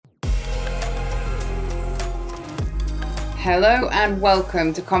Hello and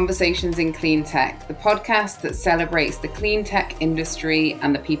welcome to Conversations in Cleantech, the podcast that celebrates the clean tech industry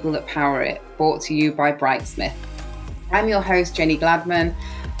and the people that power it, brought to you by Brightsmith. I'm your host, Jenny Gladman,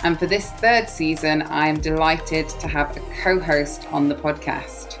 and for this third season, I'm delighted to have a co-host on the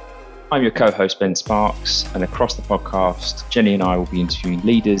podcast. I'm your co-host, Ben Sparks, and across the podcast, Jenny and I will be interviewing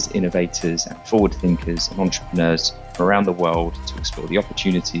leaders, innovators, and forward thinkers and entrepreneurs from around the world to explore the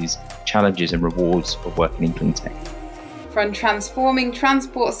opportunities, challenges, and rewards of working in clean tech. From transforming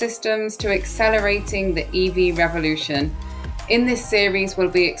transport systems to accelerating the EV revolution, in this series we'll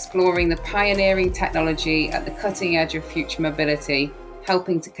be exploring the pioneering technology at the cutting edge of future mobility,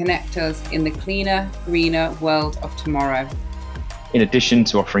 helping to connect us in the cleaner, greener world of tomorrow. In addition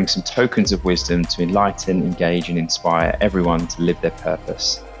to offering some tokens of wisdom to enlighten, engage, and inspire everyone to live their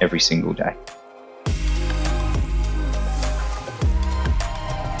purpose every single day.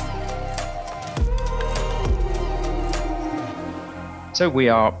 So we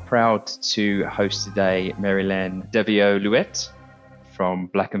are proud to host today Maryline Daviaud Lewett from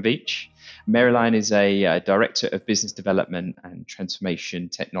Black & Veatch. Maryline is a Director of Business Development and Transformation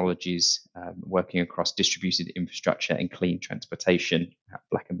Technologies, working across distributed infrastructure and clean transportation at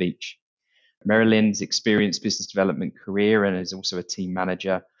Black & Veatch. Maryline's experienced business development career and is also a team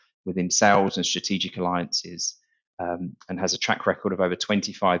manager within sales and strategic alliances, and has a track record of over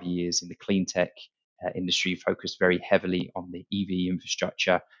 25 years in the clean tech industry, focused very heavily on the EV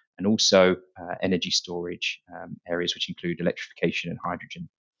infrastructure and also energy storage areas, which include electrification and hydrogen.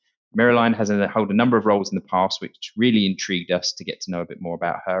 Maryline has held a number of roles in the past, which really intrigued us to get to know a bit more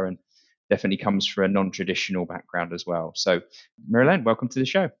about her, and definitely comes from a non-traditional background as well. So, Maryline, welcome to the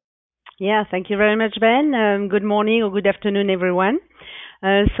show. Yeah, thank you very much, Ben. Good morning or good afternoon, everyone.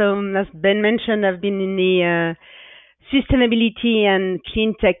 So, as Ben mentioned, I've been in the sustainability and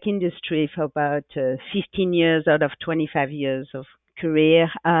clean tech industry for about 15 years out of 25 years of career,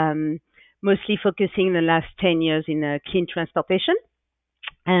 mostly focusing the last 10 years in clean transportation.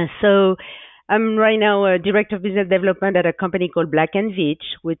 So I'm right now a Director of Business Development at a company called Black & Veatch,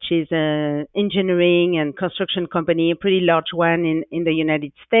 which is an engineering and construction company, a pretty large one in the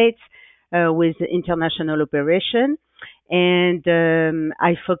United States with international operation. And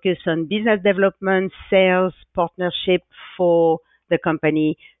I focus on business development, sales, partnership for the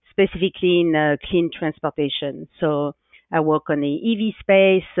company, specifically in clean transportation. So I work on the EV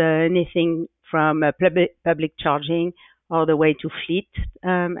space, anything from public charging all the way to fleet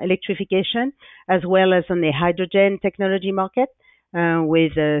electrification, as well as on the hydrogen technology market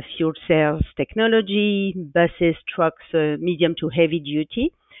with fuel cells technology, buses, trucks, medium to heavy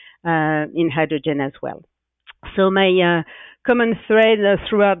duty in hydrogen as well. So my common thread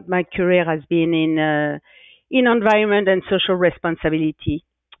throughout my career has been in environment and social responsibility,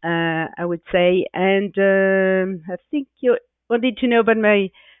 I would say. And I think you wanted to know about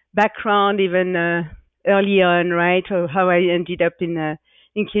my background even early on, right? Or how I ended up in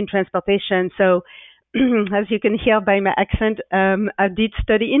clean transportation. So as you can hear by my accent, I did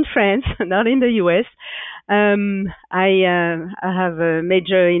study in France, not in the US. I have a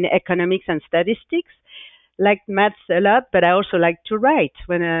major in economics and statistics. Liked maths a lot, but I also like to write.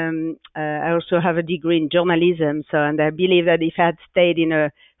 When I also have a degree in journalism, and I believe that if I had stayed in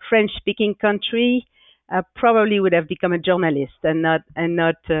a French-speaking country, I probably would have become a journalist and not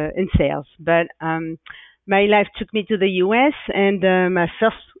in sales. But my life took me to the US, and I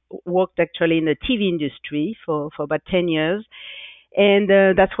first worked actually in the TV industry for about 10 years. And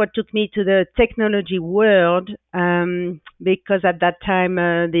that's what took me to the technology world, because at that time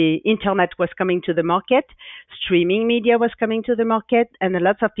the internet was coming to the market, streaming media was coming to the market, and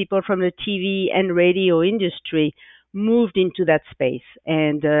lots of people from the TV and radio industry moved into that space.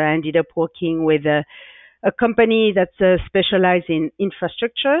 And I ended up working with a company that's specialized in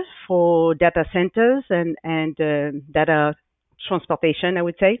infrastructure for data centers and data transportation, I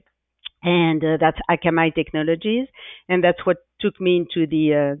would say. And that's Akamai Technologies, and that's what took me into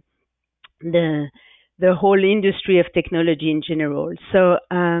the whole industry of technology in general. So,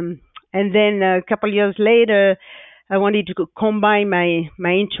 and then a couple years later, I wanted to combine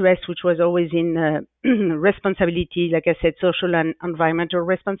my interest, which was always in responsibility, like I said, social and environmental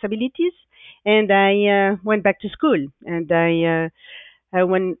responsibilities. And I went back to school, and I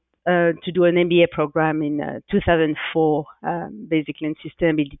went to do an MBA program in 2004, basically in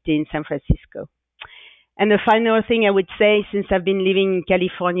sustainability in San Francisco. And the final thing I would say, since I've been living in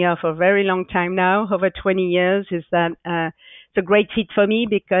California for a very long time now, over 20 years, is that it's a great fit for me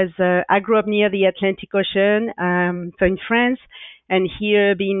because I grew up near the Atlantic Ocean, so in France, And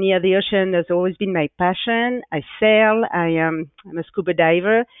here, being near the ocean has always been my passion. I sail. I'm a scuba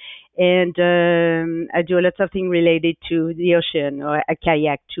diver, and I do a lot of things related to the ocean, or a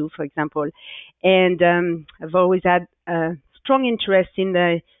kayak too, for example. And I've always had a strong interest in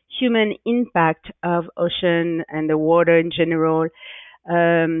the human impact of ocean and the water in general,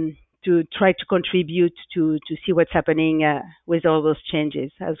 to try to contribute to see what's happening with all those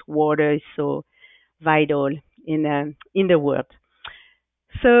changes, as water is so vital in the world.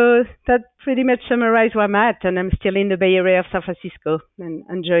 So that pretty much summarizes where I'm at, and I'm still in the Bay Area of San Francisco and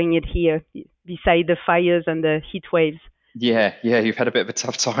enjoying it here, beside the fires and the heat waves. Yeah, you've had a bit of a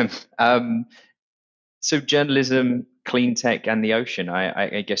tough time. So journalism, clean tech, and the ocean.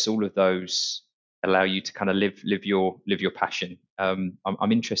 I guess all of those allow you to kind of live your passion.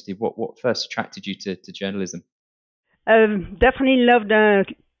 I'm interested. What first attracted you to journalism? Definitely loved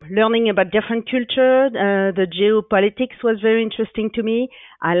learning about different culture. The geopolitics was very interesting to me.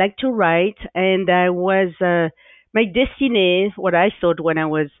 I like to write, and I was my destiny, what I thought when I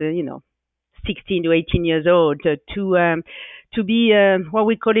was, 16 to 18 years old, to be what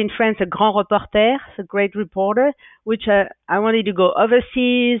we call in France a grand reporter, a great reporter, which I wanted to go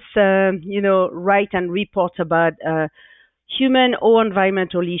overseas, write and report about human or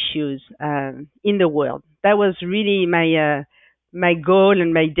environmental issues in the world. That was really my goal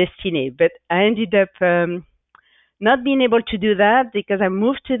and my destiny. But I ended up not being able to do that because I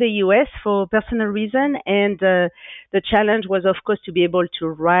moved to the US for personal reason, and the challenge was, of course, to be able to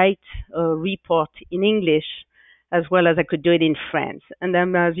write a report in English as well as I could do it in French. And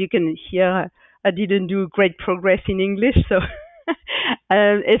then, as you can hear, I didn't do great progress in English, so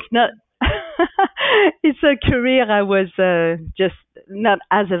it's not. It's a career I was just not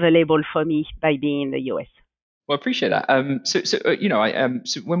as available for me by being in the US. Well, I appreciate that.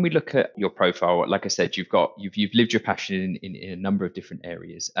 So when we look at your profile, like I said, you've lived your passion in a number of different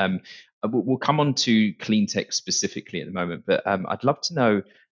areas. We'll come on to clean tech specifically at the moment, but I'd love to know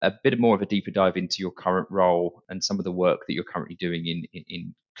a bit more of a deeper dive into your current role and some of the work that you're currently doing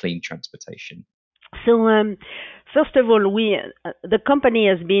in clean transportation. So, first of all, the company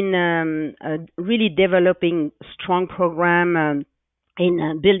has been really developing strong program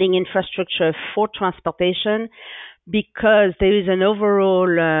in building infrastructure for transportation, because there is an overall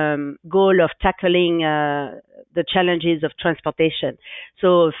goal of tackling the challenges of transportation.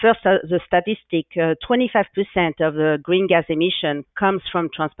 So first, the statistic, 25% of the green gas emission comes from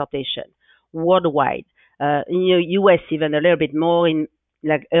transportation worldwide. In the US, even a little bit more in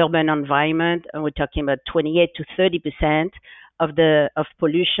like urban environment, and we're talking about 28 to 30% of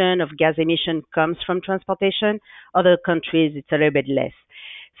pollution of gas emission comes from transportation. Other countries, it's a little bit less.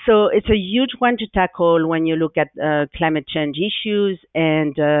 So it's a huge one to tackle when you look at climate change issues.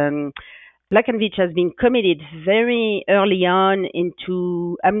 And Black & Veatch has been committed very early on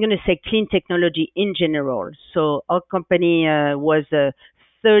into, I'm going to say, clean technology in general. So our company was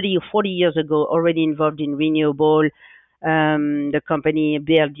 30 or 40 years ago already involved in renewable. The company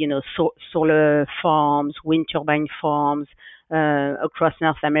built, solar farms, wind turbine farms across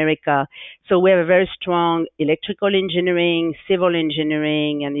North America. So we have a very strong electrical engineering, civil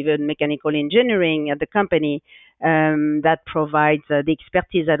engineering, and even mechanical engineering at the company that provides the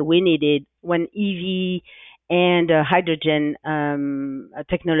expertise that we needed when EV and hydrogen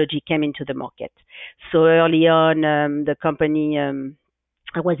technology came into the market. So early on, the company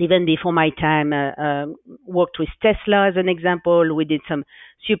I was, even before my time, worked with Tesla as an example. We did some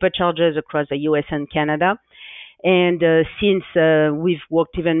superchargers across the US and Canada. And since we've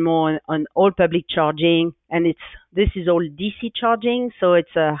worked even more on all public charging, and this is all DC charging, so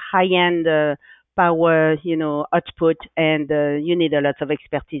it's a high-end power, output, and you need a lot of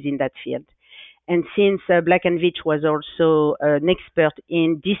expertise in that field. And since Black & Veatch was also an expert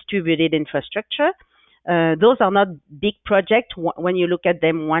in distributed infrastructure, those are not big projects when you look at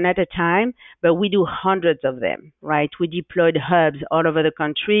them one at a time, but we do hundreds of them, right? We deployed hubs all over the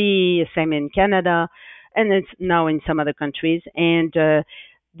country, same in Canada, and it's now in some other countries. And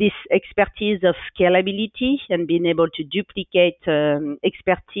this expertise of scalability and being able to duplicate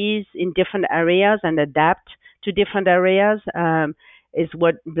expertise in different areas and adapt to different areas is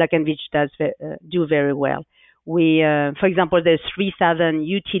what Black & Veatch does do very well. We, for example, there's 3,000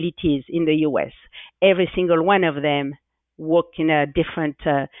 utilities in the U.S. Every single one of them work in a different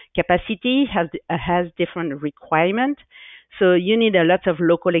capacity, has different requirement. So you need a lot of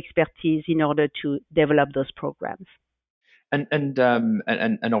local expertise in order to develop those programs. And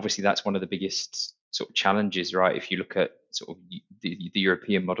obviously that's one of the biggest sort of challenges, right? If you look at sort of the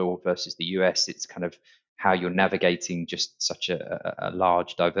European model versus the US, it's kind of how you're navigating just such a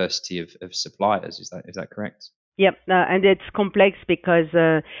large diversity of suppliers. Is that correct? Yep, and it's complex because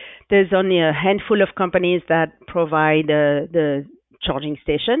there's only a handful of companies that provide the charging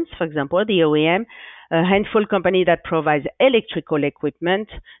stations, for example, the OEM, a handful company that provides electrical equipment.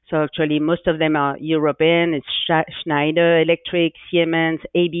 So actually, most of them are European. It's Schneider Electric, Siemens,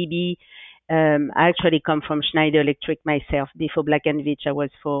 ABB. I actually come from Schneider Electric myself. Before Black& Veatch, I was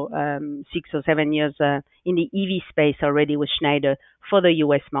for 6 or 7 years in the EV space already with Schneider for the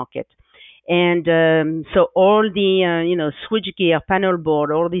US market. And so all the switchgear, panel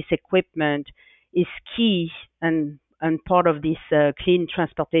board, all this equipment is key and part of this clean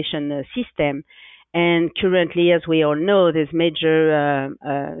transportation system. And currently, as we all know, there's major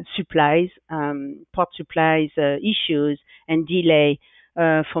supplies, part supplies issues and delay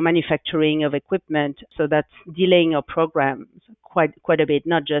for manufacturing of equipment. So that's delaying our programs quite a bit,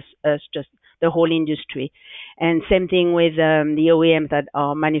 not just us, just the whole industry. And same thing with the OEMs that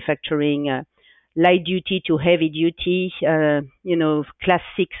are manufacturing light duty to heavy duty, class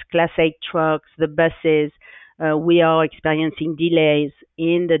 6, class 8 trucks, the buses. We are experiencing delays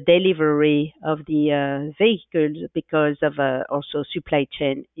in the delivery of the vehicles because of also supply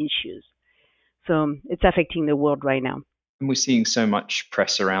chain issues. So it's affecting the world right now. And we're seeing so much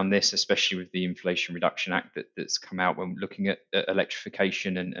press around this, especially with the Inflation Reduction Act that's come out when looking at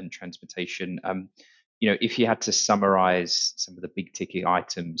electrification and transportation. If you had to summarize some of the big ticket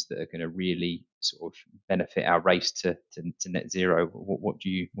items that are going to really sort of benefit our race to net zero, what do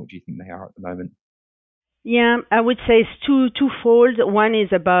you think they are at the moment? Yeah, I would say it's twofold. One is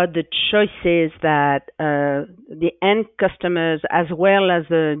about the choices that the end customers as well as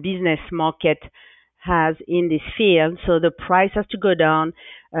the business market has in this field. So the price has to go down.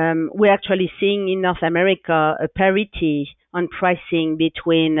 We're actually seeing in North America a parity on pricing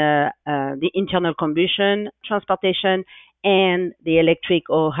between the internal combustion transportation and the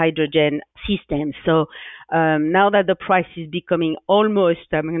electric or hydrogen systems. So now that the price is becoming almost,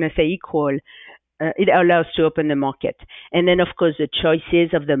 I'm going to say, equal, it allows to open the market. And then, of course, the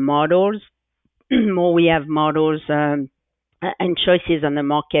choices of the models. More we have models and choices on the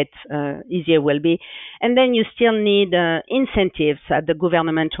market, easier will be. And then you still need incentives at the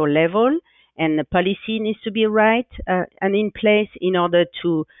governmental level, and the policy needs to be right and in place in order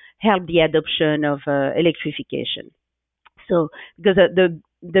to help the adoption of electrification. So, because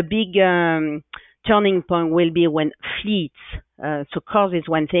the big turning point will be when fleets, so cars is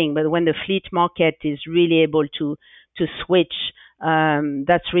one thing, but when the fleet market is really able to switch,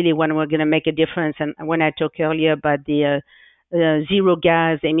 that's really when we're going to make a difference. And when I talked earlier about the zero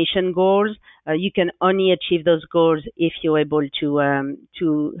gas emission goals, you can only achieve those goals if you're able to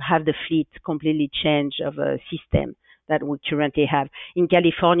have the fleet completely change of a system that we currently have. In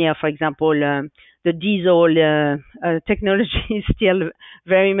California, for example, the diesel technology is still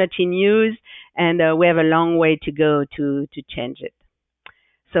very much in use, and we have a long way to go to change it.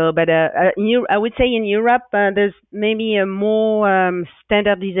 So, but I would say in Europe, there's maybe a more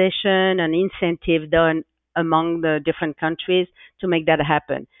standardization and incentive done among the different countries to make that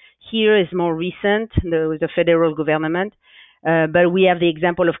happen. Here is more recent with the federal government, but we have the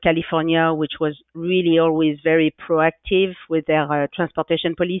example of California, which was really always very proactive with their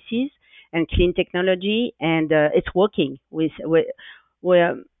transportation policies and clean technology, and it's working.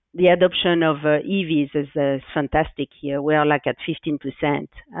 Where the adoption of EVs is fantastic here. We are like at 15%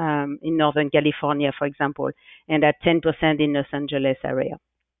 in Northern California, for example, and at 10% in Los Angeles area.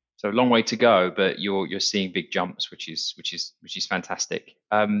 So a long way to go, but you're seeing big jumps, which is fantastic.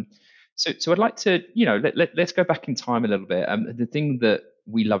 So I'd like to let's go back in time a little bit. The thing that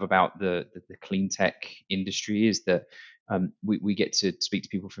we love about the clean tech industry is that we get to speak to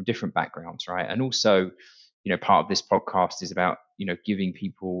people from different backgrounds, right? And also, part of this podcast is about giving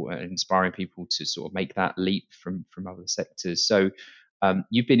people and inspiring people to sort of make that leap from other sectors. So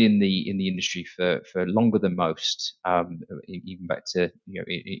you've been in the industry for longer than most, even back to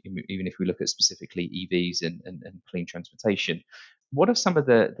even if we look at specifically EVs and clean transportation. What are some of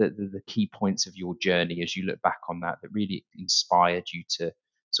the key points of your journey as you look back on that really inspired you to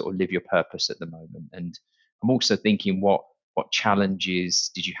sort of live your purpose at the moment? And I'm also thinking what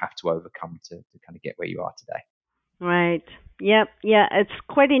challenges did you have to overcome to kind of get where you are today? Right. Yeah. It's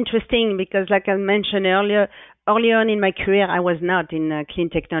quite interesting because, like I mentioned earlier, early on in my career, I was not in clean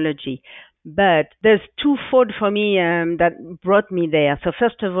technology. But there's twofold for me that brought me there. So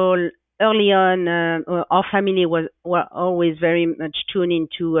first of all, early on, our family were always very much tuned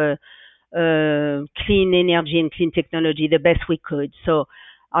into clean energy and clean technology the best we could. So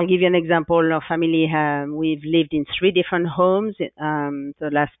I'll give you an example. Our family, we've lived in 3 different homes the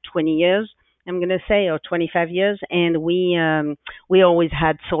last 20 years. I'm going to say, or 25 years, and we always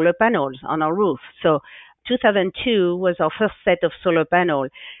had solar panels on our roof. So 2002 was our first set of solar panel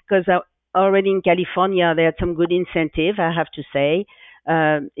because already in California they had some good incentive, I have to say.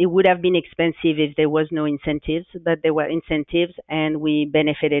 It would have been expensive if there was no incentives, but there were incentives and we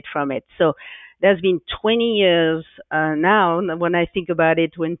benefited from it. So there's been 20 years now when I think about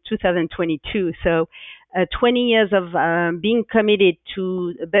it, when 2022. So 20 years of being committed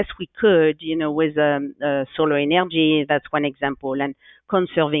to the best we could, with solar energy. That's one example, and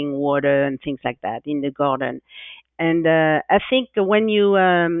conserving water and things like that in the garden. And I think when you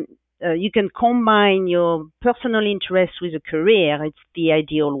can combine your personal interest with a career, it's the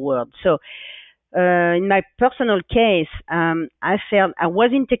ideal world. So in my personal case, I felt I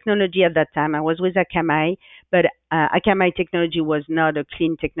was in technology at that time. I was with Akamai, but Akamai technology was not a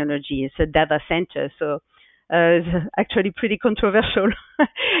clean technology. It's a data center. So it's actually pretty controversial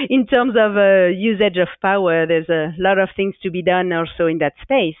in terms of usage of power. There's a lot of things to be done also in that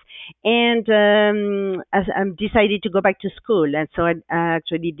space. And I decided to go back to school. And so I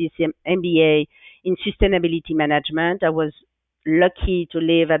actually did some MBA in sustainability management. I was lucky to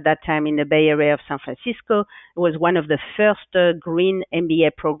live at that time in the Bay Area of San Francisco. It was one of the first green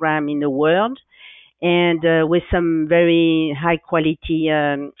MBA program in the world, and with some very high quality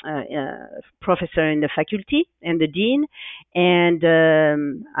professor in the faculty and the dean. And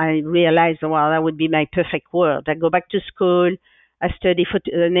I realized, well, that would be my perfect world. I go back to school. I study for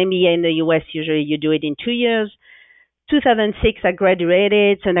an MBA in the US. Usually you do it in 2 years. 2006, I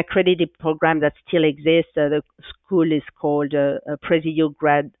graduated. It's an accredited program that still exists. The school is called Presidio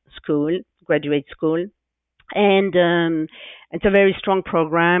Graduate School. And it's a very strong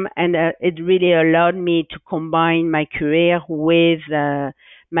program, and it really allowed me to combine my career with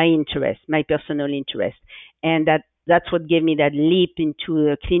my interest, my personal interest. And that's what gave me that leap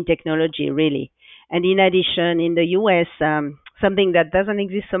into clean technology, really. And in addition, in the US, something that doesn't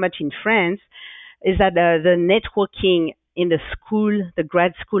exist so much in France, is that the networking in the school, the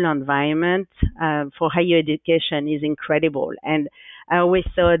grad school environment for higher education is incredible. And I always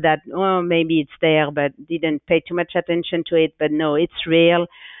thought that, maybe it's there, but didn't pay too much attention to it. But no, it's real.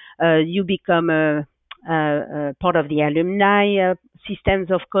 You become a part of the alumni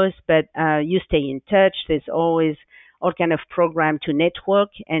systems, of course, but you stay in touch. There's always all kind of program to network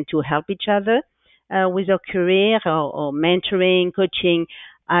and to help each other with your career or mentoring, coaching.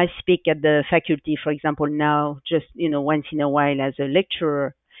 I speak at the faculty, for example, now, just once in a while as a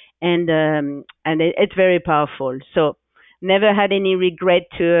lecturer, and it's very powerful. So never had any regret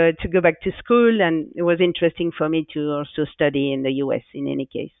to go back to school, and it was interesting for me to also study in the US. In any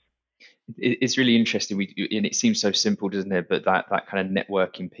case, it's really interesting. And it seems so simple, doesn't it? But that kind of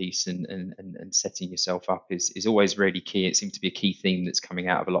networking piece and setting yourself up is always really key. It seems to be a key theme that's coming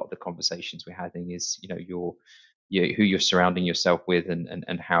out of a lot of the conversations we're having. Is who you're surrounding yourself with,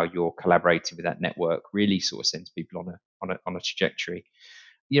 and how you're collaborating with that network really sort of sends people on a trajectory.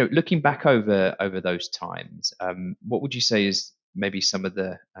 Looking back over those times, what would you say is maybe some of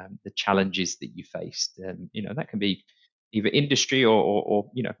the challenges that you faced? That can be either industry or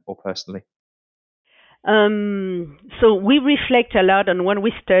personally. So we reflect a lot on what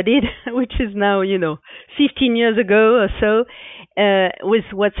we studied, which is now, 15 years ago or so, with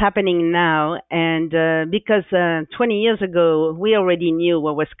what's happening now. And because 20 years ago, we already knew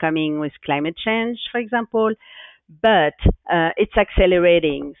what was coming with climate change, for example, but it's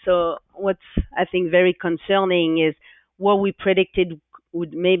accelerating. So what's, I think, very concerning is what we predicted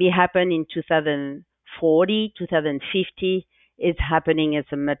would maybe happen in 2040, 2050, is happening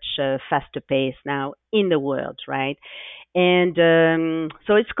at a much faster pace now in the world, right? And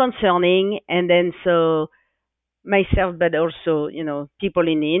so it's concerning. And then so myself, but also, people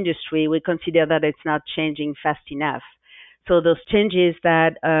in the industry, we consider that it's not changing fast enough. So those changes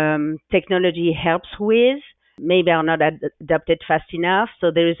that technology helps with maybe are not adopted fast enough.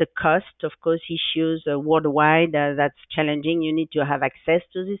 So there is a cost, of course, issues worldwide that's challenging. You need to have access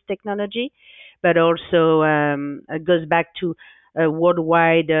to this technology. But also it goes back to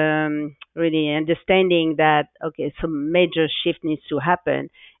worldwide really understanding that, okay, some major shift needs to happen,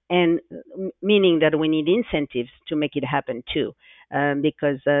 and meaning that we need incentives to make it happen too.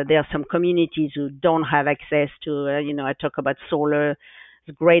 Because there are some communities who don't have access to, I talk about solar.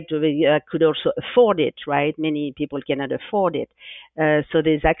 It's great. Could also afford it, right? Many people cannot afford it. So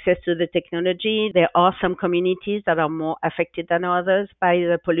there's access to the technology. There are some communities that are more affected than others by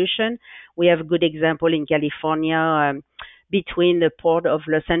the pollution. We have a good example in California between the port of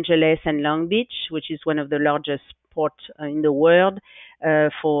Los Angeles and Long Beach, which is one of the largest ports in the world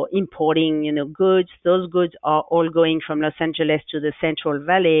for importing, goods. Those goods are all going from Los Angeles to the Central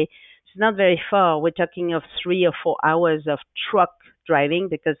Valley. It's not very far. We're talking of 3 or 4 hours of truck driving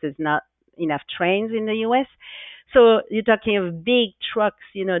because there's not enough trains in the U.S. So you're talking of big trucks,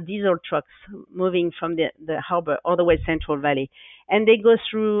 diesel trucks moving from the harbor all the way Central Valley, and they go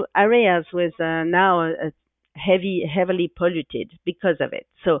through areas with now heavily polluted because of it.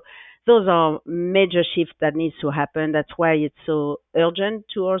 So those are major shifts that needs to happen. That's why it's so urgent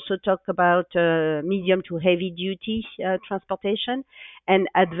to also talk about medium to heavy duty transportation and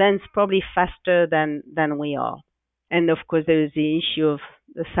advance probably faster than we are. And of course, there is the issue of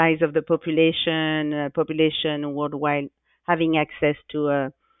the size of the population worldwide having access to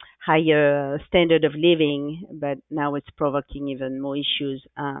a higher standard of living, but now it's provoking even more issues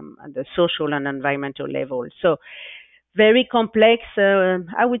at the social and environmental level. So very complex,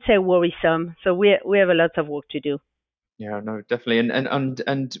 I would say worrisome. So we have a lot of work to do. Yeah, no, definitely.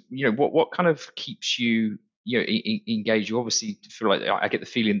 And what kind of keeps you engaged? You obviously feel like I get the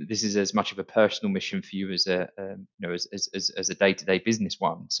feeling that this is as much of a personal mission for you as a as a day-to-day business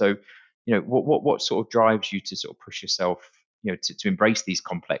one. So, what sort of drives you to sort of push yourself, to embrace these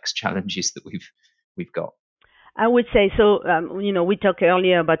complex challenges that we've got? I would say so. We talked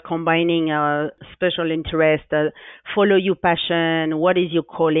earlier about combining special interest, follow your passion. What is your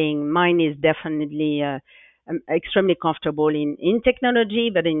calling? Mine is definitely I'm extremely comfortable in technology,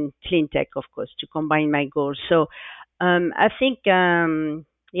 but in clean tech, of course, to combine my goals. So I think,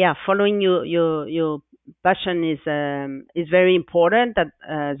 following your passion is very important. That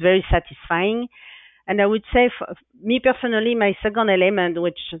it's very satisfying. And I would say, for me personally, my second element,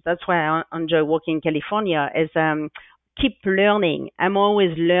 which that's why I enjoy working in California, is keep learning. I'm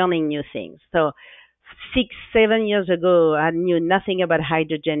always learning new things. So 6, 7 years ago, I knew nothing about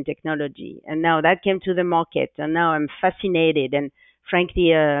hydrogen technology, and now that came to the market, and now I'm fascinated. And frankly,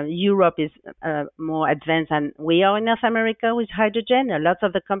 Europe is more advanced than we are in North America with hydrogen. A lot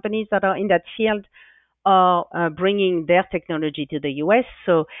of the companies that are in that field are bringing their technology to the US.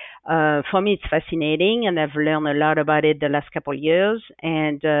 So for me, it's fascinating, and I've learned a lot about it the last couple of years,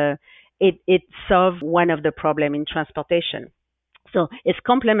 and it solved one of the problem in transportation. So it's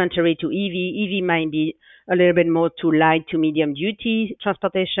complementary to EV. EV might be a little bit more to light to medium duty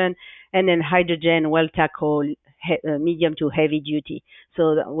transportation, and then hydrogen will tackle medium to heavy duty.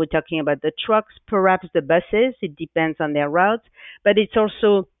 So we're talking about the trucks, perhaps the buses. It depends on their routes, but it's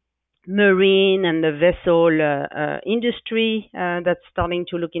also marine and the vessel industry that's starting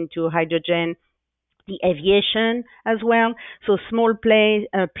to look into hydrogen, the aviation as well. So small plane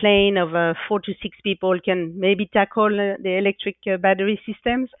of 4 to 6 people can maybe tackle the electric battery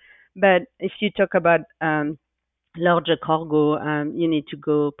systems. But if you talk about larger cargo, you need to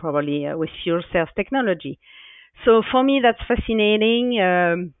go probably with fuel cells technology. So for me, that's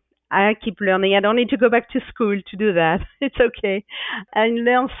fascinating. I keep learning. I don't need to go back to school to do that. It's okay. I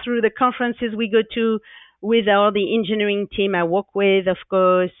learn through the conferences we go to with all the engineering team I work with, of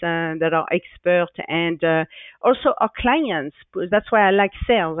course, that are expert, and also our clients. That's why I like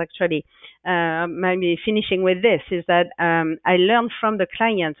sales, actually. Maybe finishing with this is that I learn from the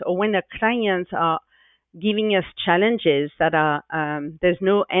clients, or when the clients are giving us challenges that are there's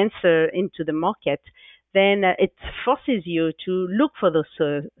no answer into the market, then it forces you to look for those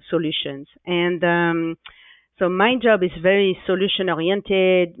solutions. And so my job is very solution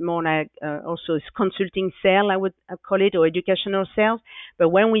oriented, more like also is consulting sale, I would call it, or educational sales. But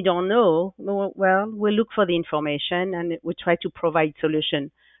when we don't know, well, we look for the information and we try to provide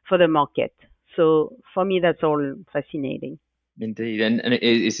solution for the market. So for me, that's all fascinating. Indeed, and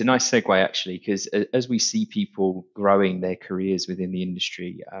it's a nice segue actually, because as we see people growing their careers within the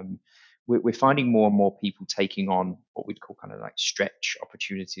industry, we're finding more and more people taking on what we'd call kind of like stretch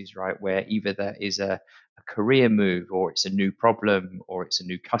opportunities, right? Where either there is a career move, or it's a new problem, or it's a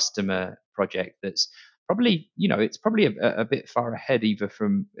new customer project that's probably, it's probably a bit far ahead either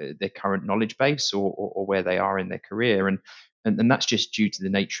from their current knowledge base, or where they are in their career. And that's just due to the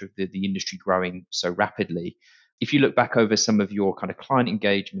nature of the industry growing so rapidly. If you look back over some of your kind of client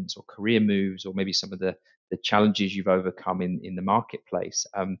engagements or career moves, or maybe some of the challenges you've overcome in the marketplace,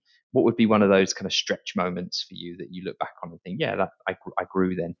 what would be one of those kind of stretch moments for you that you look back on and think, yeah, that I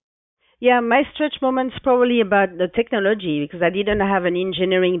grew then? Yeah, my stretch moment's probably about the technology because I didn't have an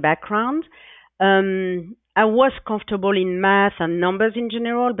engineering background. I was comfortable in math and numbers in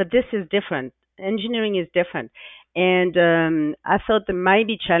general, but this is different. Engineering is different. And I thought it might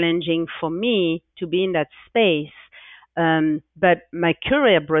be challenging for me to be in that space. But my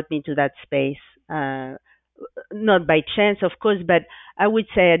career brought me to that space. Not by chance, of course, but I would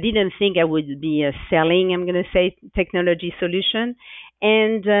say I didn't think I would be selling, I'm going to say, technology solution.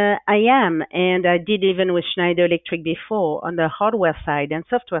 And I am. And I did even with Schneider Electric before on the hardware side and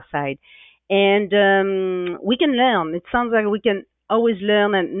software side. And we can learn. It sounds like we can always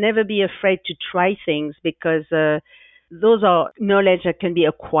learn and never be afraid to try things because those are knowledge that can be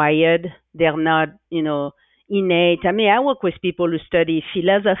acquired. They're not, innate. I mean, I work with people who study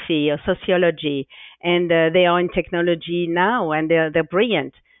philosophy or sociology, and they are in technology now, and they're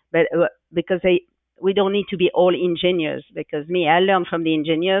brilliant. But because we don't need to be all engineers. Because I learn from the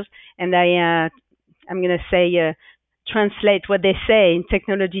engineers, and I'm going to say translate what they say in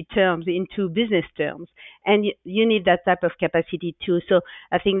technology terms into business terms, and you need that type of capacity too. So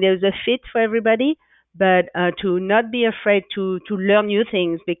I think there's a fit for everybody, but to not be afraid to learn new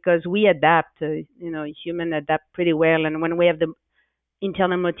things because we adapt. Human adapt pretty well, and when we have the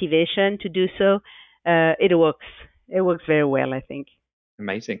internal motivation to do so, it works. It works very well, I think.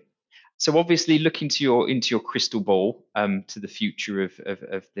 Amazing. So obviously, looking into your crystal ball to the future of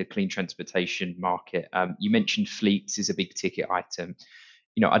the clean transportation market, you mentioned fleets is a big ticket item.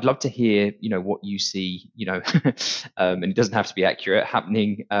 I'd love to hear, what you see, and it doesn't have to be accurate,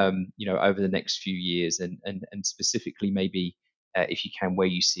 happening, over the next few years, and specifically maybe, if you can, where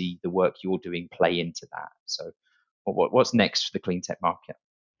you see the work you're doing play into that. So, what's next for the clean tech market?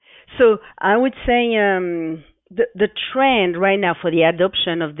 So I would say the trend right now for the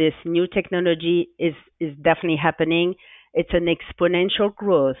adoption of this new technology is definitely happening. It's an exponential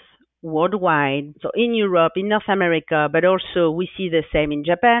growth worldwide. So in Europe, in North America, but also we see the same in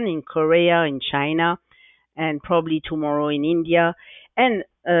Japan, in Korea, in China, and probably tomorrow in India and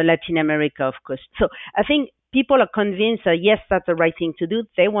Latin America, of course. So I think people are convinced that yes, that's the right thing to do.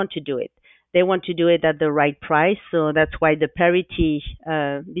 They want to do it. They want to do it at the right price. So that's why the parity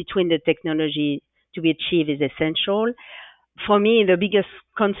between the technology to be achieved is essential. For me, the biggest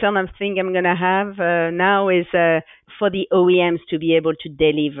concern I think I'm going to have now is for the OEMs to be able to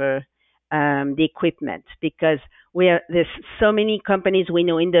deliver the equipment, because there's so many companies we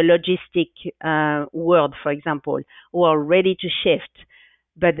know in the logistic world, for example, who are ready to shift,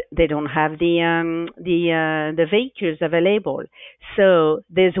 but they don't have the vehicles available. So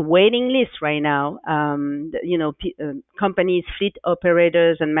there's a waiting list right now. Companies, fleet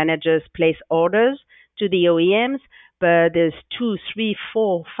operators, and managers place orders to the OEMs, but there's 2, 3,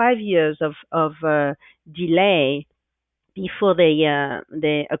 4, 5 years of delay before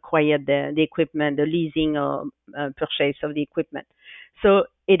they acquired the equipment, the leasing or purchase of the equipment. So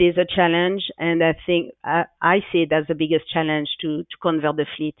it is a challenge, and I think I see it as the biggest challenge to convert the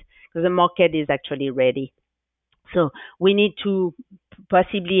fleet, because the market is actually ready. So we need to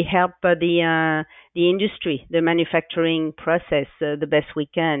possibly help the industry, the manufacturing process, the best we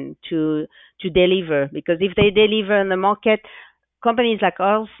can to deliver. Because if they deliver in the market, companies like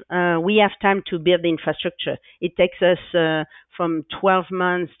ours, we have time to build the infrastructure. It takes us from 12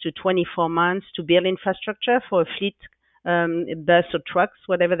 months to 24 months to build infrastructure for a fleet, bus or trucks,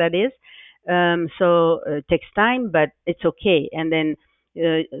 whatever that is. So it takes time, but it's okay. And then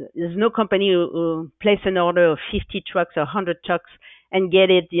there's no company who place an order of 50 trucks or 100 trucks and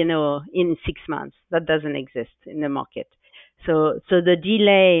get it, in 6 months. That doesn't exist in the market. So the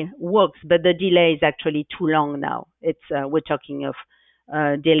delay works, but the delay is actually too long now. It's we're talking of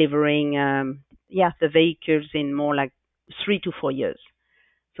delivering the vehicles in more like 3 to 4 years.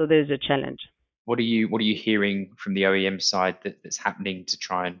 So there's a challenge. What are you hearing from the OEM side that's happening to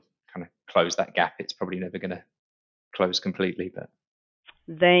try and kind of close that gap? It's probably never going to close completely, but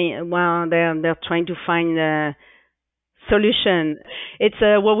they're trying to find a solution. It's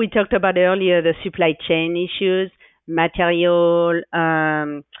what we talked about earlier, the supply chain issues, material.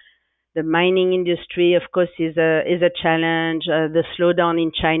 The mining industry, of course, is a challenge. The slowdown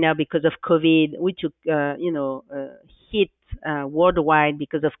in China because of COVID, we took hit worldwide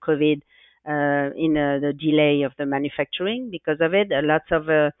because of COVID in the delay of the manufacturing. Because of it, lots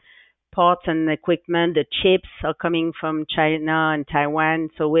of parts and equipment, the chips are coming from China and Taiwan.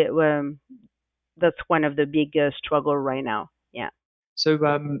 So that's one of the big struggle right now. Yeah. So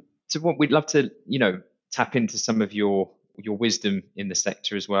what we'd love to tap into some of your wisdom in the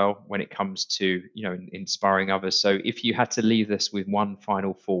sector as well when it comes to inspiring others. So if you had to leave us with one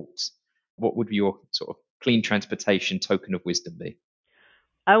final thought, what would your sort of clean transportation token of wisdom be?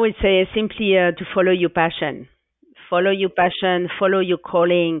 I would say simply to follow your passion. Follow your passion, follow your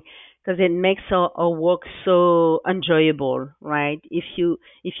calling, because it makes our work so enjoyable, right? If you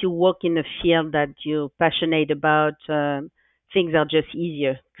work in a field that you're passionate about, things are just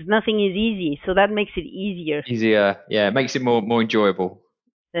easier, because nothing is easy. So that makes it easier. Easier, yeah, it makes it more enjoyable.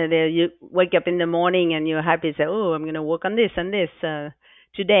 You wake up in the morning and you're happy to say, oh, I'm going to work on this and this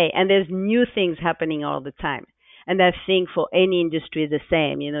today. And there's new things happening all the time. And I think for any industry, the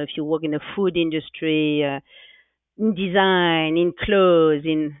same. If you work in the food industry, in design, in clothes,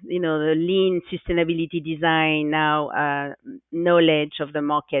 in the lean sustainability design. Now, knowledge of the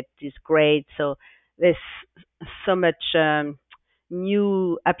market is great. So there's so much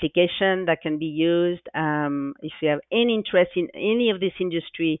new application that can be used. If you have any interest in any of this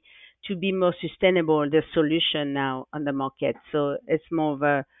industry to be more sustainable, there's solution now on the market. So it's more of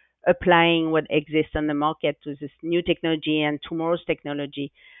a applying what exists on the market to this new technology and tomorrow's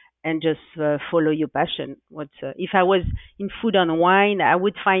technology, and just follow your passion. If I was in food and wine, I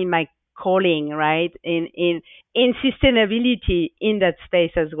would find my calling, right, in sustainability in that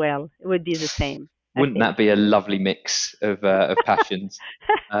space as well. It would be the same. Wouldn't that be a lovely mix of passions?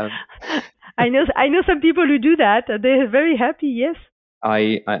 I know some people who do that. They're very happy. Yes.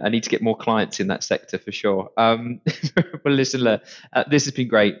 I need to get more clients in that sector for sure. Well, listen, this has been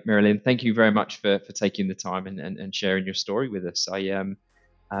great, Maryline. Thank you very much for taking the time and sharing your story with us. I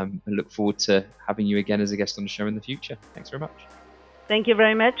look forward to having you again as a guest on the show in the future. Thanks very much. Thank you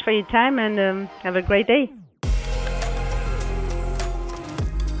very much for your time, and have a great day.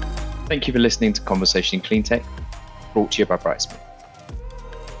 Thank you for listening to Conversation in Cleantech, brought to you by Brightsmith.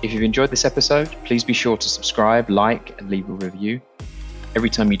 If you've enjoyed this episode, please be sure to subscribe, like, and leave a review. Every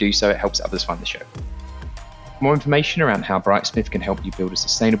time you do so, it helps others find the show. For more information around how Brightsmith can help you build a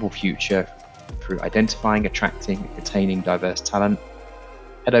sustainable future through identifying, attracting, and retaining diverse talent,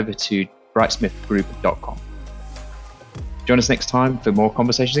 head over to brightsmithgroup.com. Join us next time for more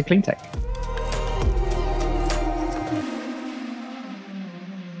Conversations in Cleantech.